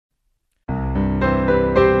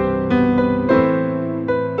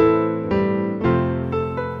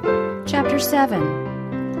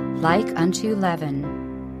7. Like unto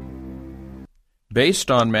leaven. Based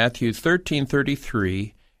on Matthew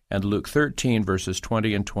 13:33 and Luke 13, verses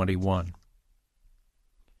 20 and 21.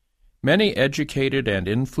 Many educated and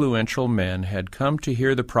influential men had come to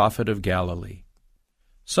hear the prophet of Galilee.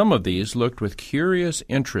 Some of these looked with curious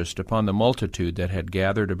interest upon the multitude that had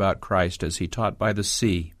gathered about Christ as he taught by the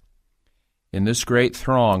sea. In this great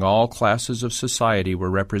throng all classes of society were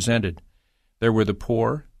represented. There were the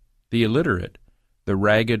poor, the illiterate, the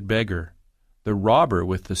ragged beggar, the robber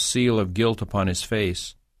with the seal of guilt upon his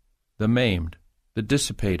face, the maimed, the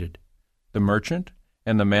dissipated, the merchant,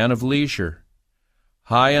 and the man of leisure.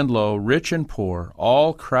 High and low, rich and poor,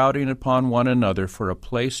 all crowding upon one another for a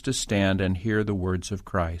place to stand and hear the words of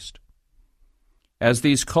Christ. As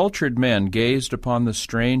these cultured men gazed upon the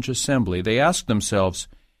strange assembly, they asked themselves,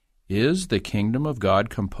 "Is the kingdom of God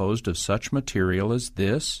composed of such material as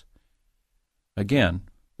this?" Again,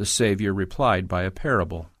 the Savior replied by a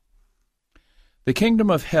parable. The kingdom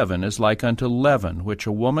of heaven is like unto leaven, which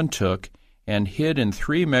a woman took and hid in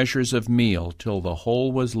 3 measures of meal till the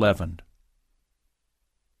whole was leavened.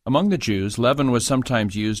 Among the Jews, leaven was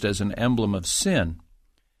sometimes used as an emblem of sin.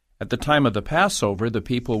 At the time of the Passover, the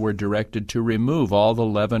people were directed to remove all the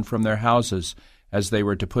leaven from their houses, as they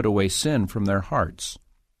were to put away sin from their hearts.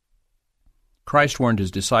 Christ warned his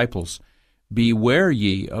disciples, "Beware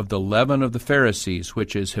ye of the leaven of the Pharisees,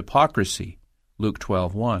 which is hypocrisy," Luke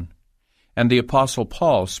 12:1. And the Apostle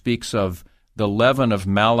Paul speaks of the leaven of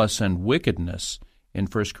malice and wickedness in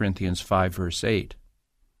 1 Corinthians 5, verse 8.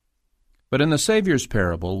 But in the Savior's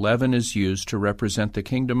parable, leaven is used to represent the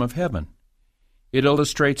kingdom of heaven. It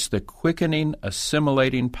illustrates the quickening,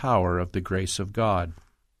 assimilating power of the grace of God.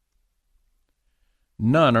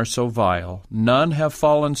 None are so vile, none have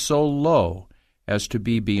fallen so low as to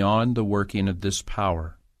be beyond the working of this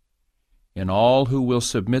power. In all who will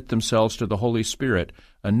submit themselves to the Holy Spirit,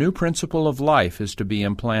 a new principle of life is to be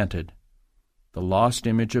implanted. The lost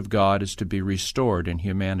image of God is to be restored in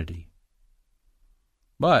humanity.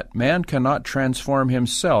 But man cannot transform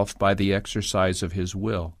himself by the exercise of his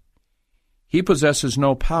will. He possesses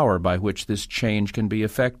no power by which this change can be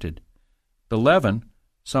effected. The leaven,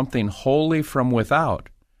 something wholly from without,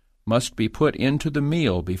 must be put into the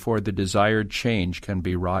meal before the desired change can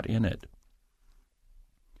be wrought in it.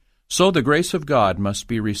 So the grace of God must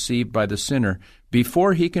be received by the sinner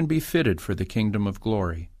before he can be fitted for the kingdom of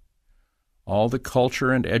glory. All the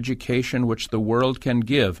culture and education which the world can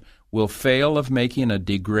give will fail of making a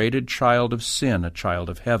degraded child of sin a child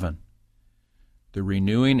of heaven. The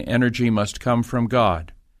renewing energy must come from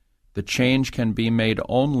God. The change can be made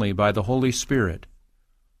only by the Holy Spirit.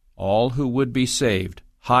 All who would be saved,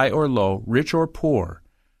 high or low, rich or poor,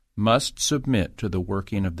 must submit to the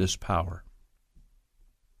working of this power.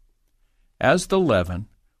 As the leaven,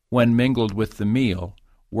 when mingled with the meal,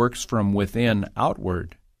 works from within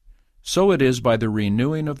outward, so it is by the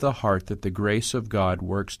renewing of the heart that the grace of God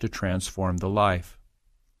works to transform the life.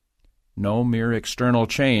 No mere external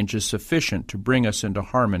change is sufficient to bring us into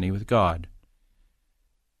harmony with God.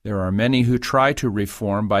 There are many who try to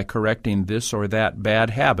reform by correcting this or that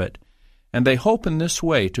bad habit, and they hope in this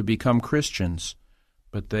way to become Christians,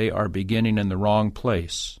 but they are beginning in the wrong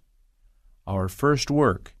place. Our first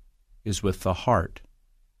work is with the heart.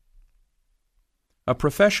 A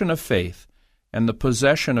profession of faith and the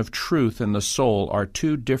possession of truth in the soul are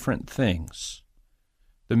 2 different things.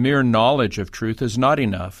 The mere knowledge of truth is not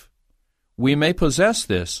enough. We may possess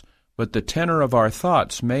this, but the tenor of our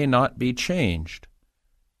thoughts may not be changed.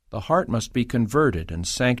 The heart must be converted and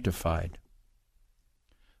sanctified.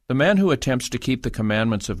 The man who attempts to keep the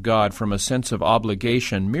commandments of God from a sense of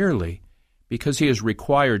obligation merely because he is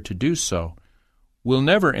required to do so will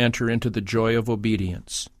never enter into the joy of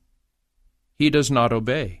obedience. He does not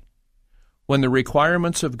obey. When the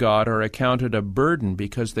requirements of God are accounted a burden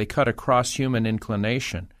because they cut across human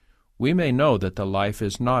inclination, we may know that the life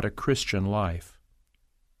is not a Christian life.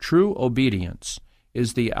 True obedience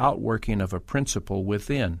is the outworking of a principle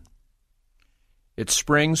within. It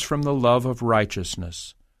springs from the love of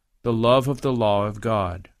righteousness, the love of the law of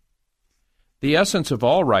God. The essence of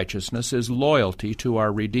all righteousness is loyalty to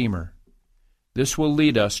our Redeemer. This will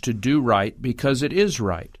lead us to do right because it is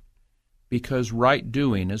right, because right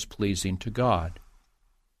doing is pleasing to God.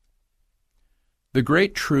 The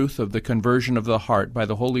great truth of the conversion of the heart by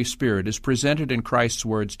the Holy Spirit is presented in Christ's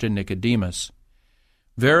words to Nicodemus.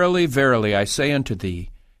 "Verily, verily, I say unto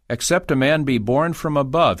thee, except a man be born from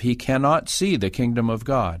above, he cannot see the kingdom of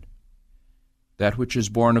God. That which is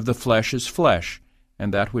born of the flesh is flesh,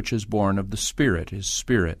 and that which is born of the Spirit is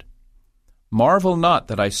spirit. Marvel not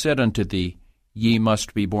that I said unto thee, Ye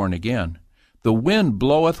must be born again. The wind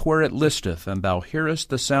bloweth where it listeth, and thou hearest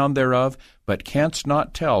the sound thereof, but canst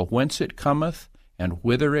not tell whence it cometh and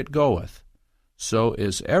whither it goeth. So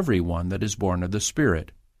is every one that is born of the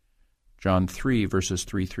Spirit. John 3, verses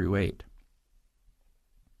 3 through 8.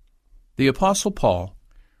 The Apostle Paul,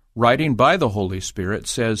 writing by the Holy Spirit,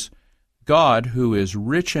 says, God, who is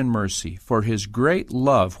rich in mercy, for his great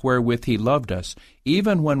love wherewith he loved us,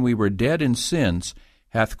 even when we were dead in sins,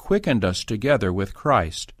 hath quickened us together with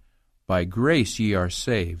Christ. By grace ye are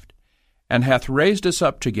saved, and hath raised us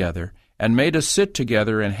up together, and made us sit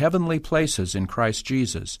together in heavenly places in Christ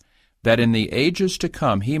Jesus, that in the ages to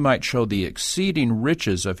come he might show the exceeding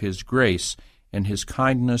riches of his grace in his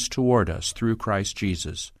kindness toward us through Christ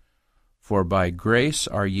Jesus. For by grace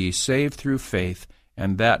are ye saved through faith,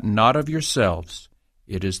 and that not of yourselves,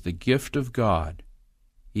 it is the gift of God.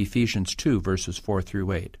 Ephesians 2, verses 4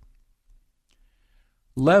 through 8.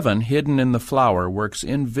 Leaven hidden in the flour works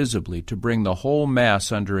invisibly to bring the whole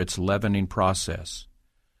mass under its leavening process.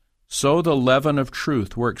 So the leaven of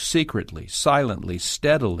truth works secretly, silently,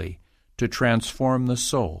 steadily to transform the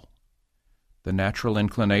soul. The natural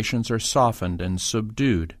inclinations are softened and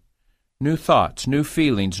subdued. New thoughts, new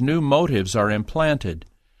feelings, new motives are implanted.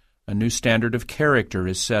 A new standard of character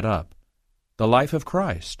is set up, the life of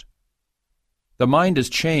Christ. The mind is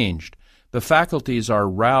changed. The faculties are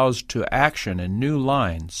roused to action in new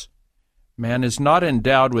lines. Man is not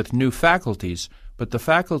endowed with new faculties, but the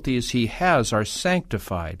faculties he has are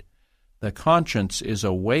sanctified. The conscience is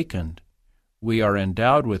awakened. We are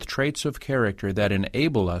endowed with traits of character that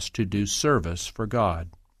enable us to do service for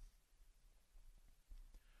God.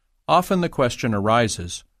 Often the question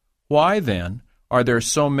arises, why then are there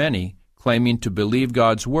so many claiming to believe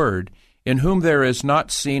God's Word, in whom there is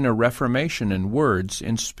not seen a reformation in words,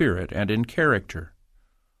 in spirit, and in character?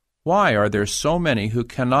 Why are there so many who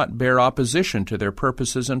cannot bear opposition to their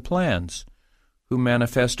purposes and plans, who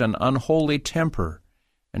manifest an unholy temper,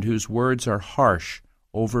 and whose words are harsh,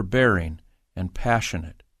 overbearing, and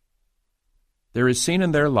passionate? There is seen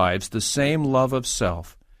in their lives the same love of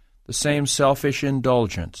self, the same selfish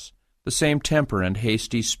indulgence, the same temper and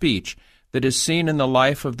hasty speech that is seen in the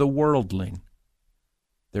life of the worldling.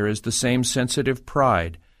 There is the same sensitive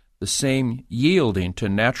pride, the same yielding to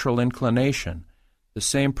natural inclination, the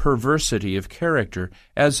same perversity of character,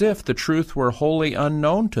 as if the truth were wholly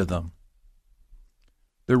unknown to them.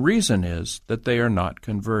 The reason is that they are not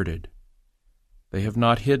converted. They have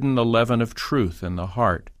not hidden the leaven of truth in the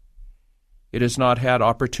heart. It has not had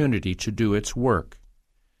opportunity to do its work.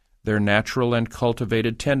 Their natural and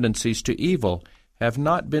cultivated tendencies to evil have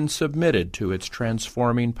not been submitted to its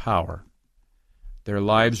transforming power. Their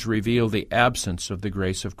lives reveal the absence of the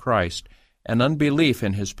grace of Christ and unbelief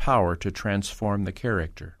in his power to transform the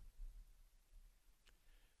character.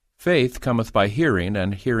 Faith cometh by hearing,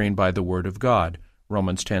 and hearing by the word of God.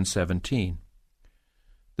 Romans 10:17.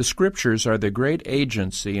 The Scriptures are the great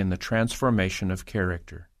agency in the transformation of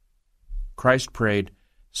character. Christ prayed,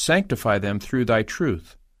 "Sanctify them through thy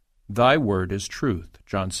truth. Thy word is truth."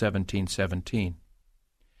 John 17:17.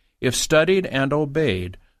 If studied and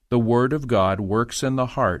obeyed, the Word of God works in the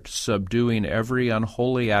heart, subduing every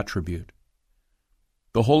unholy attribute.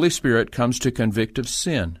 The Holy Spirit comes to convict of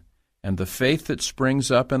sin, and the faith that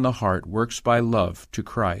springs up in the heart works by love to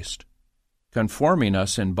Christ, conforming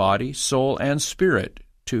us in body, soul, and spirit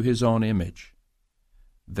to his own image.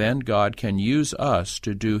 Then God can use us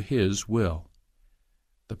to do his will.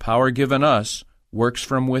 The power given us works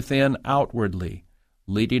from within outwardly,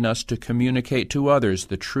 leading us to communicate to others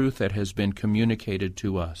the truth that has been communicated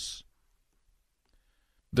to us.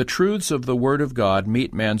 The truths of the Word of God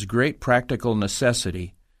meet man's great practical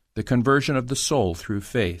necessity, the conversion of the soul through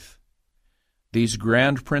faith. These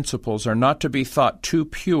grand principles are not to be thought too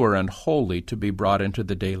pure and holy to be brought into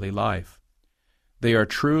the daily life. They are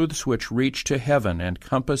truths which reach to heaven and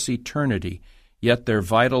compass eternity, yet their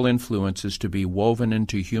vital influence is to be woven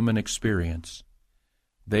into human experience.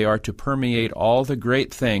 They are to permeate all the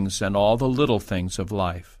great things and all the little things of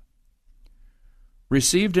life.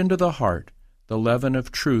 Received into the heart, the leaven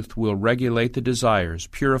of truth will regulate the desires,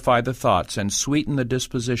 purify the thoughts, and sweeten the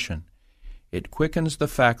disposition. It quickens the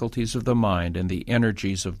faculties of the mind and the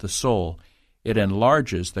energies of the soul. It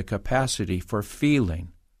enlarges the capacity for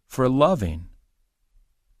feeling, for loving.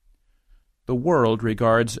 The world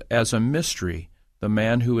regards as a mystery the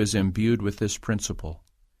man who is imbued with this principle.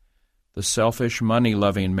 The selfish,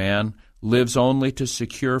 money-loving man lives only to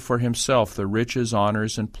secure for himself the riches,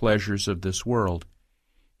 honors, and pleasures of this world.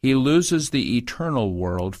 He loses the eternal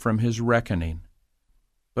world from his reckoning.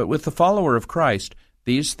 But with the follower of Christ,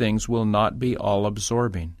 these things will not be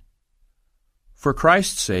all-absorbing. For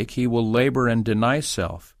Christ's sake, he will labor and deny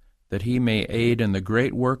self, that he may aid in the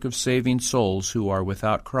great work of saving souls who are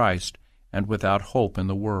without Christ and without hope in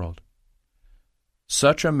the world.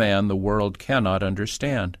 Such a man the world cannot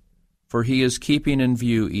understand, for he is keeping in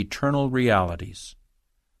view eternal realities.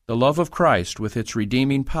 The love of Christ with its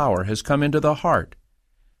redeeming power has come into the heart.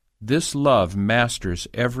 This love masters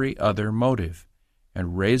every other motive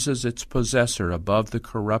and raises its possessor above the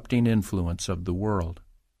corrupting influence of the world.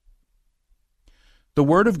 The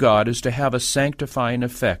Word of God is to have a sanctifying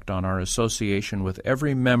effect on our association with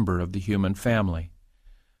every member of the human family.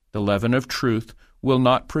 The leaven of truth will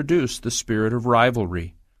not produce the spirit of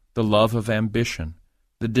rivalry, the love of ambition,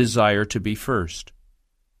 the desire to be first.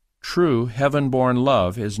 True heaven-born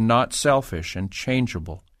love is not selfish and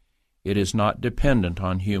changeable. It is not dependent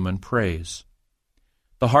on human praise.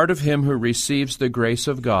 The heart of him who receives the grace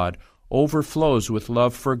of God overflows with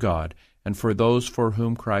love for God and for those for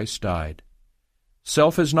whom Christ died.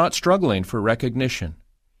 Self is not struggling for recognition.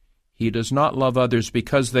 He does not love others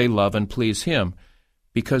because they love and please him,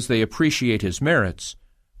 because they appreciate his merits,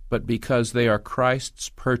 but because they are Christ's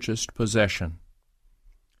purchased possession.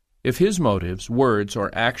 If his motives, words,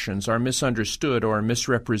 or actions are misunderstood or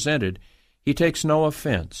misrepresented, he takes no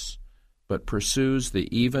offense, but pursues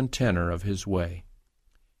the even tenor of his way.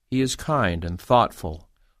 He is kind and thoughtful,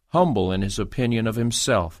 humble in his opinion of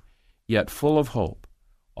himself, yet full of hope,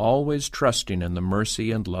 always trusting in the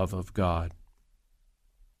mercy and love of God.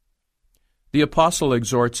 The apostle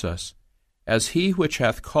exhorts us, "As he which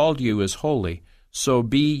hath called you is holy, so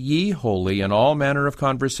be ye holy in all manner of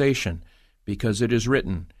conversation, because it is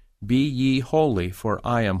written, Be ye holy, for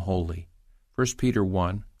I am holy." 1 Peter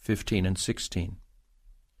 1:15 and 16.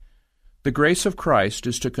 The grace of Christ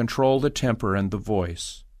is to control the temper and the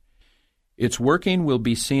voice. Its working will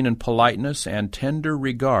be seen in politeness and tender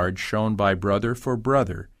regard shown by brother for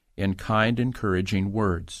brother in kind, encouraging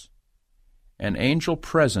words. An angel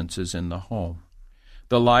presence is in the home.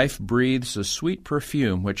 The life breathes a sweet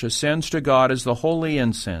perfume which ascends to God as the holy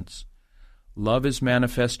incense. Love is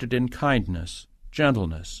manifested in kindness,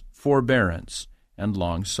 gentleness, forbearance, and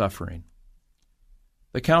long-suffering.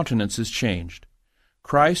 The countenance is changed.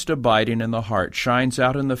 Christ abiding in the heart shines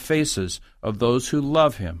out in the faces of those who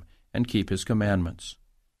love him and keep his commandments.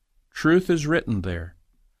 Truth is written there.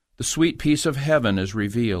 The sweet peace of heaven is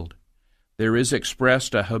revealed. There is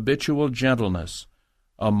expressed a habitual gentleness,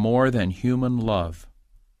 a more than human love.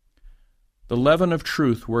 The leaven of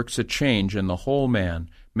truth works a change in the whole man,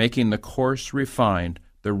 making the coarse refined,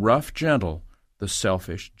 the rough gentle, the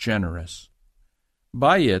selfish generous.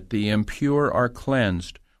 By it the impure are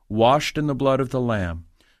cleansed, washed in the blood of the Lamb.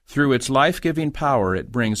 Through its life-giving power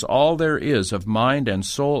it brings all there is of mind and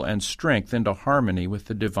soul and strength into harmony with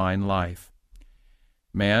the divine life.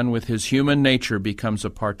 Man with his human nature becomes a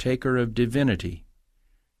partaker of divinity.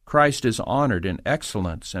 Christ is honored in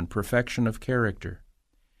excellence and perfection of character.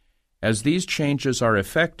 As these changes are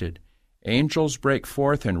effected, angels break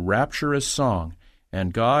forth in rapturous song,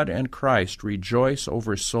 and God and Christ rejoice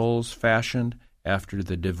over souls fashioned after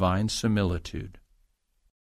the divine similitude.